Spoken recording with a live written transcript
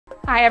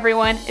Hi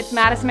everyone, it's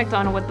Madison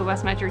McDonald with the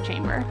West Metro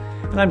Chamber.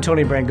 And I'm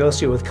Tony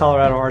Brangosio with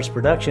Colorado Arts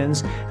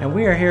Productions, and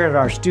we are here at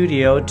our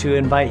studio to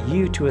invite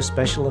you to a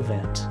special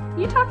event.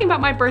 You talking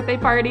about my birthday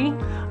party?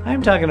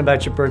 I'm talking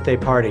about your birthday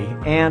party.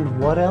 And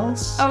what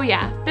else? Oh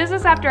yeah,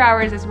 Business After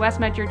Hours is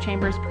West Metro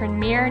Chamber's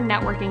premier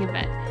networking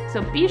event.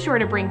 So be sure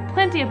to bring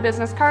plenty of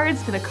business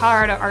cards to the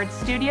Colorado Arts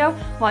Studio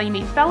while you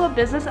meet fellow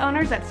business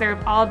owners that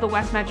serve all of the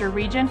West Metro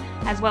region,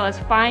 as well as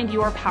find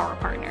your power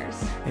partners.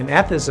 And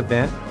at this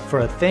event, for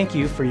a thank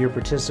you for your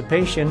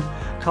participation,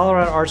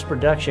 Colorado Arts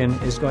Production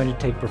is going to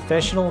take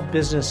professional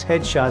business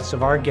headshots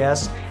of our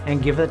guests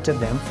and give it to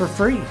them for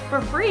free.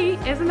 For free?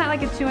 Isn't that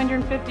like a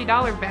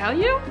 $250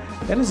 value?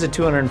 That is a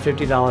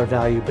 $250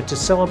 value, but to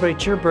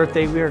celebrate your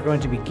birthday, we are going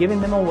to be giving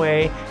them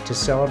away to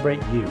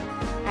celebrate you.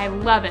 I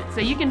love it.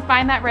 So you can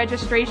find that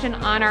registration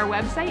on our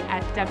website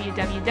at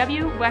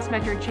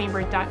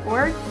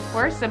www.westmetrochamber.org,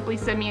 or simply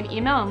send me an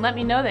email and let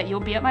me know that you'll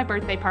be at my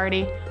birthday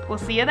party. We'll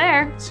see you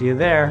there. See you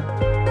there.